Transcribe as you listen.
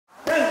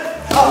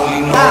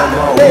only know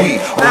about we,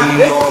 only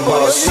know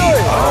about C. I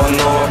don't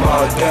know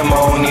about them, I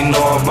only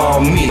know about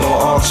me.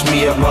 Don't ask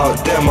me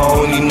about them, I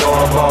only know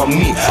about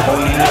me.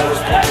 Only know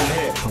what's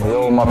going here.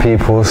 Yo, my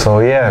people, so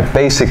yeah,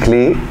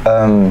 basically,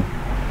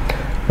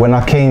 when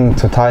I came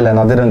to Thailand,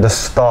 I didn't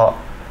just start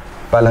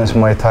Balance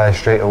Muay Thai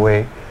straight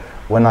away.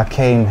 When I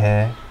came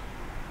here,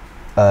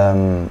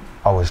 I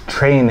was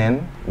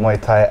training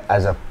Muay Thai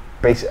as a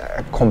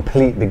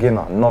complete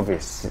beginner,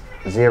 novice,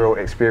 zero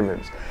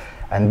experience.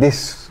 And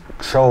this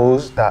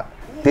shows that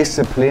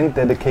discipline,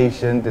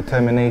 dedication,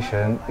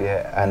 determination,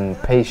 yeah,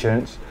 and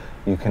patience,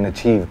 you can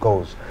achieve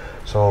goals.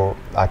 So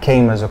I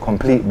came as a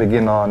complete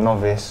beginner,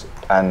 novice,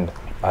 and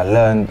I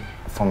learned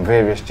from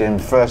various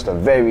gyms. First, a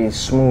very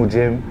small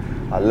gym.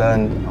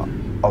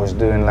 I was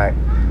doing like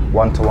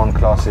one-to-one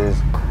classes,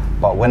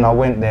 but when I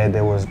went there,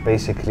 there was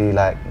basically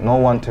like no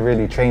one to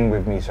really train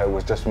with me, so it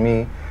was just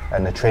me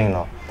and the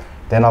trainer.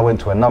 Then I went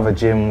to another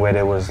gym where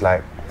there was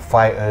like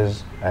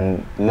fighters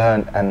and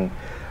learned, and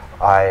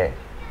I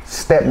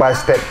step by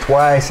step,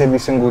 twice every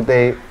single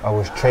day, I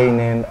was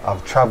training.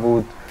 I've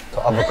traveled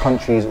to other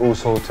countries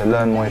also to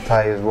learn Muay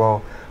Thai as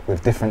well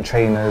with different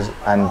trainers,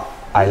 and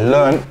I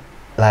learned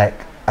like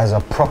as a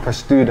proper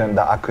student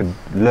that I could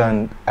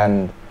learn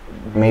and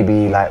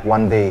maybe like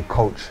one day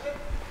coach.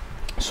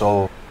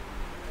 So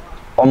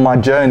on my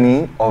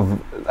journey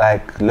of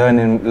like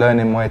learning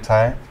Muay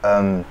Thai,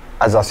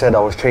 as I said, I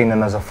was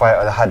training as a fighter.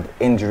 I had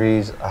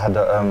injuries, I had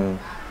a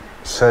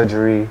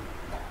surgery,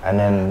 and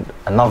then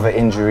another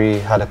injury,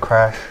 had a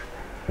crash.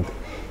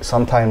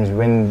 Sometimes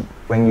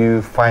when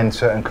you find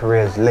certain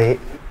careers late,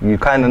 you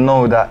kind of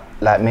know that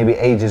like maybe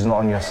age is not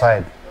on your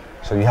side.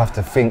 So you have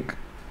to think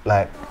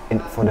like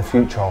for the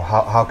future,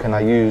 how can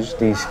I use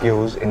these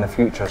skills in the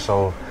future?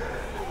 So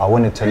I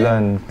wanted to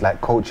learn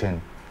like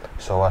coaching.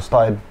 So I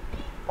started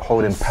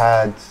holding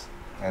pads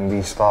and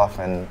these stuff,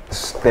 and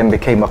then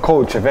became a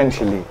coach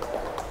eventually.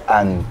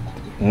 And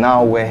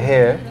now we're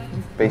here,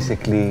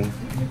 basically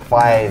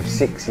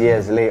 5-6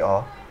 years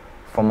later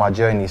from my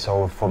journey.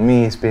 So for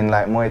me, it's been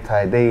like Muay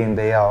Thai day in,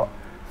 day out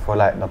for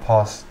like the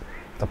past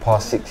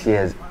 6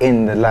 years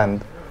in the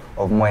land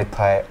of Muay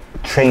Thai.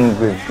 Trained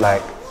with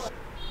like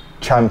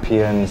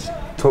champions,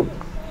 took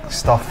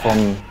stuff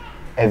from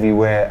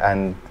everywhere,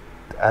 and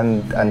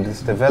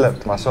just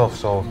developed myself.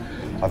 So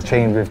I've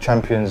trained with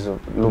champions,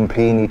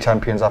 Lumpini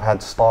champions. I've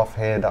had staff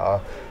here that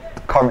are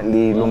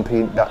currently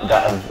Lumpini, that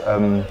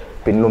have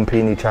been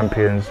Lumpini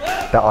champions,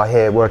 that are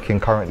here working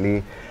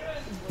currently.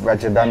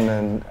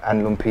 Rajadan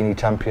and Lumpini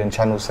champion,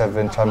 Channel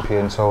 7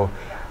 champion. So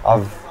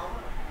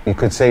you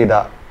could say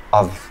that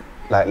I've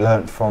like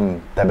learnt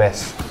from the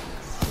best,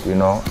 you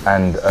know,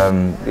 and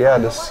yeah,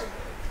 just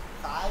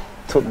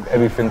took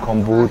everything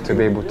on board to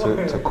be able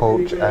to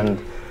coach, and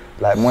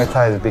like Muay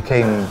Thai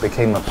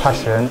became a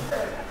passion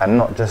and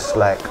not just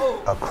like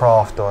a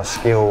craft or a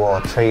skill or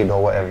a trade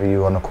or whatever you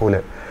want to call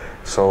it.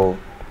 So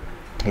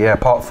yeah,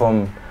 apart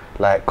from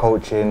like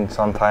coaching,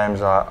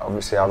 sometimes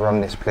obviously I run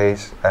this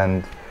place,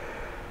 and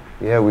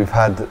yeah, we've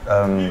had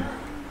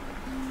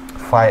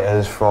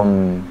fighters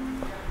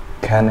from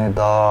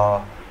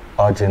Canada,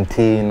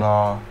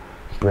 Argentina,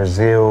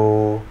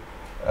 Brazil,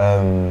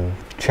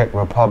 Czech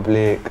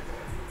Republic,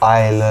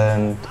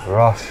 Ireland,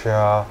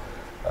 Russia.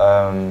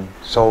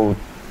 So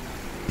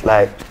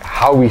like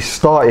how we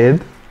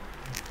started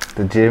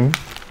the gym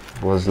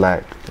was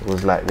like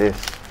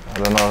this. I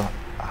don't know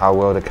how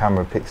well the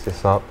camera picks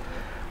this up,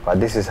 but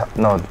this is,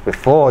 no,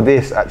 before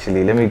this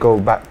actually, let me go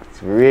back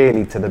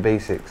really to the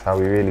basics, how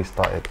we really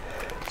started.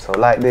 So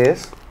like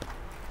this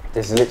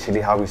is literally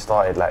how we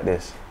started, like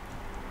this.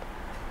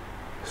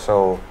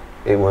 So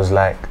it was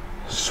like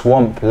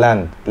swamp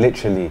land,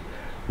 literally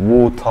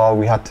water.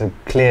 We had to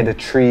clear the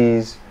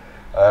trees,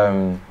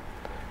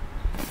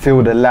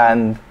 fill the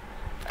land,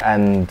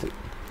 and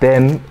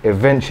then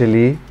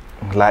eventually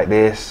like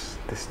this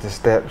is the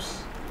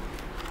steps.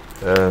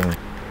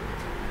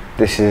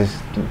 This is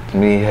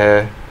me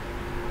here,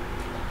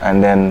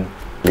 and then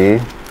we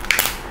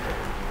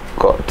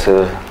got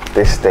to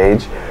this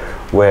stage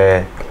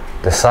where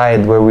the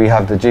side where we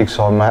have the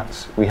jigsaw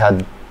mats, we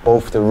had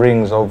both the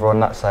rings over on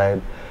that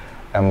side,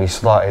 and we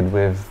started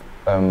with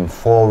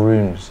 4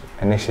 rooms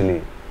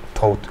initially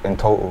in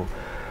total,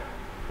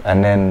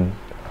 and then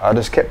I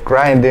just kept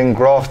grinding,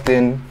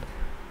 grafting,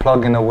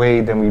 plugging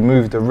away. Then we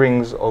moved the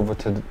rings over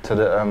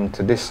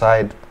to this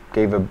side,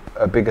 gave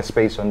a bigger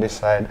space on this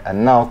side,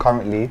 and now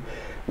currently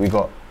we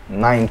got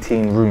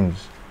 19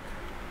 rooms,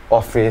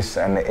 office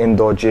and the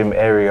indoor gym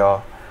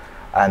area.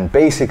 And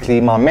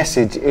basically my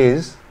message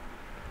is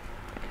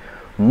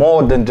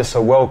more than just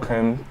a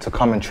welcome to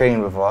come and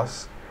train with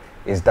us,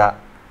 is that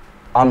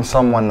I'm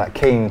someone that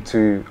came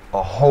to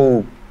a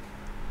whole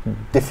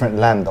different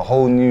land, a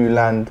whole new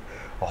land,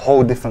 a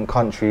whole different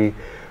country,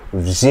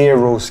 with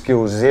zero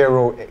skills,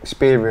 zero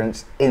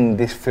experience in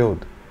this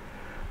field,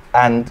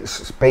 and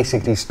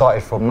basically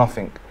started from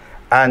nothing.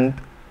 And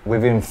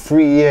within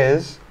 3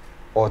 years,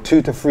 or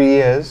 2 to 3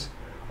 years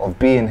of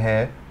being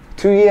here,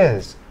 2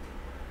 years,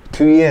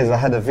 I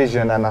had a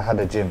vision and I had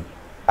a gym.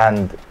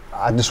 And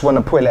I just want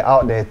to put it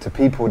out there to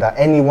people that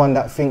anyone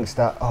that thinks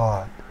that,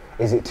 oh,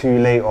 is it too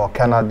late, or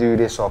can I do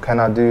this, or can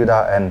I do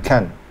that, and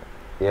can.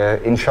 Yeah,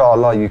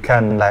 inshallah you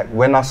can. Like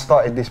when I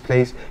started this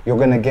place, you're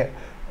gonna get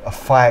a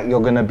fight,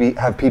 you're gonna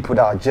have people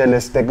that are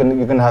jealous, you're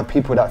gonna have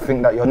people that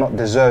think that you're not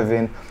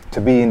deserving to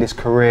be in this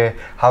career.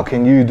 How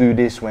can you do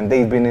this when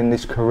they've been in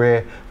this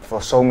career for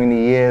so many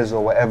years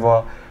or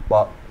whatever?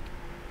 But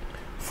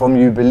from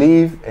you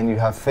believe and you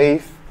have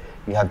faith,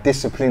 you have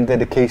discipline,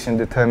 dedication,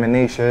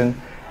 determination,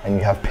 and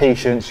you have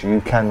patience,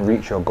 you can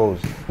reach your goals.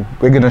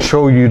 We're gonna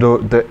show you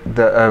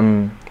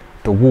the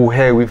wall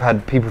here. We've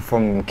had people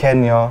from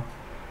Kenya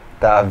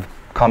that have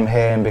come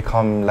here and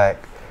become like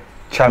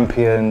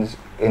champions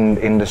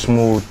in the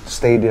small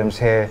stadiums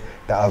here,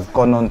 that have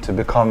gone on to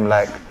become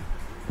like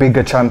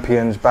bigger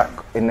champions back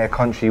in their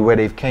country where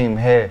they've came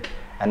here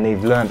and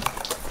they've learned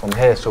from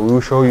here. So we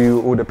will show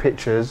you all the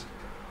pictures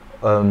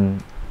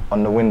on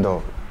the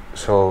window.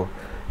 So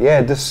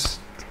yeah,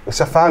 it's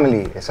a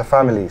family.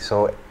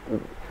 So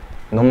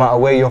no matter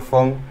where you're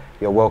from,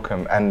 you're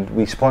welcome. And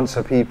we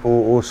sponsor people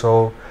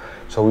also,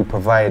 so we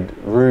provide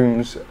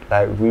rooms.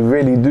 Like we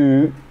really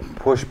do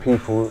push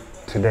people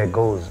to their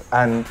goals,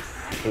 and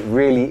it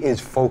really is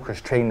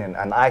focused training.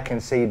 And I can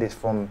say this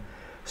from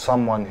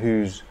someone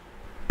who's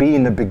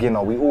been a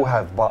beginner, we all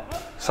have, but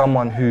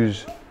someone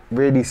who's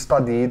really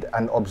studied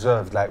and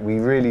observed. Like we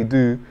really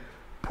do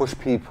push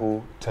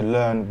people to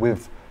learn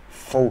with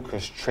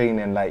focused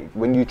training. Like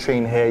when you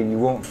train here, you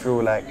won't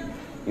feel like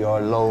you're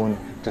alone.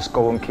 Just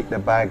go and kick the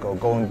bag or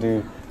go and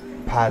do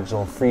pads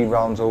or 3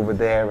 rounds over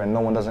there and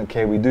no one doesn't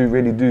care. We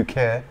really do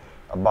care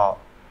about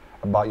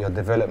your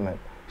development.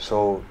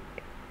 So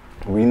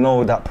we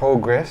know that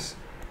progress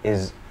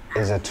is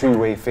a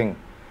two-way thing.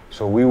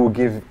 So we will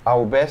give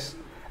our best,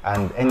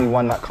 and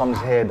anyone that comes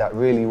here that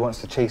really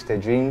wants to chase their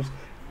dreams,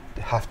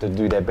 they have to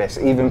do their best.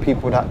 Even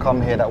people that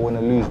come here that want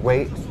to lose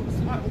weight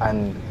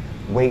and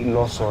weight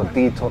loss or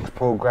detox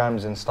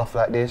programs and stuff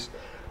like this,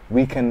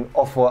 we can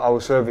offer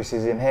our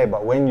services in here.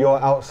 But when you're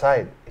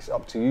outside, it's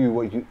up to you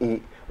what you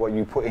eat, what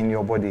you put in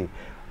your body,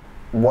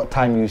 what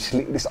time you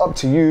sleep. It's up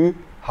to you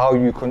how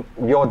you can,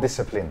 your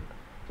discipline.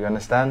 You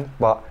understand?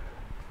 But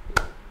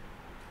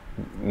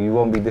you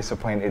won't be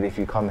disappointed if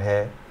you come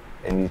here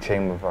and you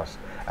train with us.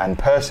 And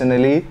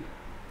personally,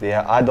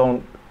 yeah, I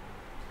don't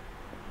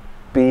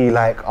be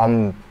like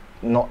I'm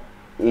not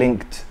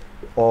linked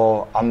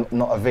or I'm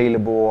not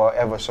available or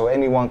whatever. So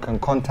anyone can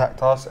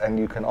contact us and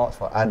you can ask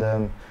for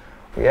Adam.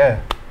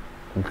 Yeah,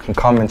 you can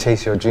come and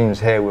chase your dreams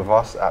here with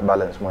us at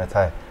Balance Muay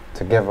Thai.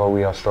 Together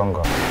we are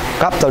stronger.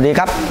 ครับสวัสดีค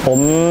รับผม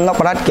นพ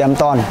รัตน์เกี่ยม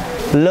ตอน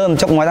เริ่ม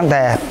ชกมวยตั้งแ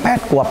ต่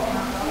8 ขวบ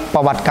ปร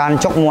ะวัติการ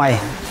ชกมวย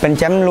เป็นแ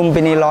ชมป์ลุม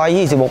พินี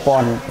126 ปอ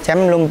นด์แชม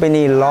ป์ลุมพิ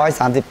นี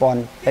130 ปอน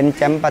ด์เป็นแ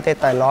ชมป์ประเทศ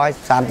ไทย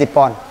130 ป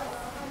อนด์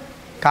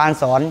การ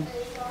สอน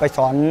ไปส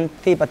อน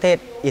ที่ประเทศ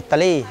อิตา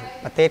ลี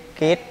ประเทศ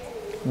กรีซ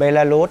เบล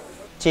ารุส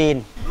จีน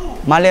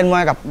มาเรียนมว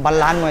ยกับบา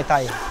ลานซ์มวยไท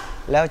ย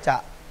แล้วจะ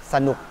ส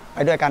นุกไป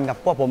ด้วยกันกับ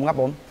พวกผมครับ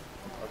ผม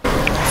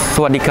ส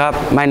วัสดีครับ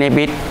My name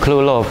is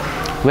Klulov.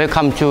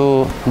 Welcome to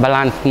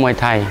Balance Muay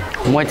Thai.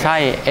 Muay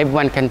Thai,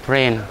 everyone can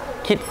train.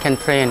 Kids can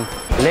train.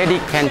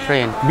 Ladies can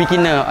train.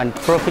 Beginner and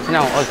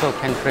professional also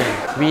can train.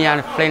 We are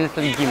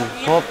friendly gym.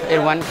 Hope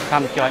everyone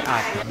come join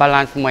us.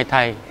 Balance Muay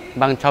Thai,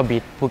 Bangtao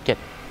Beach, Phuket.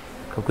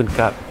 ขอบคุณค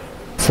รับ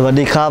สวัส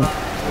ดีครับ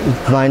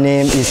My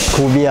name is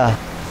Kubia.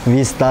 We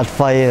start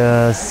fight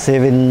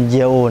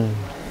 7-year-old.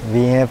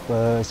 We have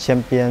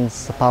champion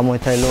สภา Muay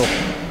Thai โลก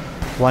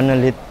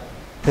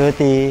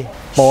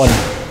 130 pound.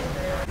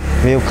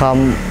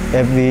 Welcome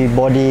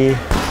everybody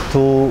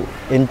to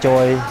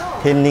enjoy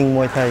training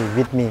Muay Thai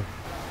with me.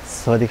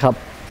 สวัสดีครับ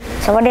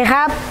สวัสดีค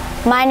รับ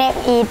My name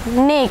is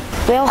Nick.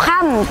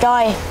 Welcome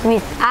join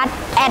with us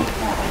at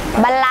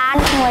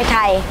Balance Muay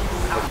Thai.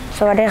 ส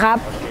วัสดีครับ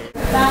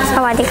ส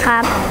วัสดีครั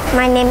บ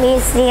My name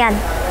is Sian.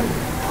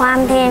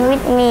 Come train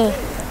with me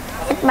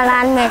at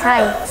Balance Muay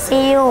Thai.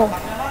 See you.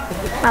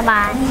 Bye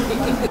bye.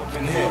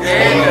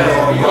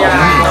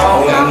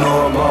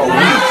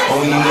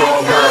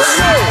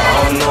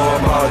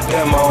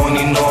 Them, I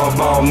only know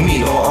about me.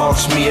 Don't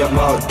ask me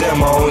about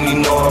them, I only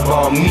know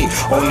about me.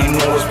 Only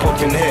know what's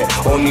poppin' here,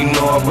 only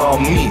know about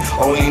me.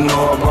 Only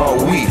know about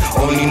we,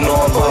 only know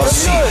about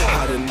C.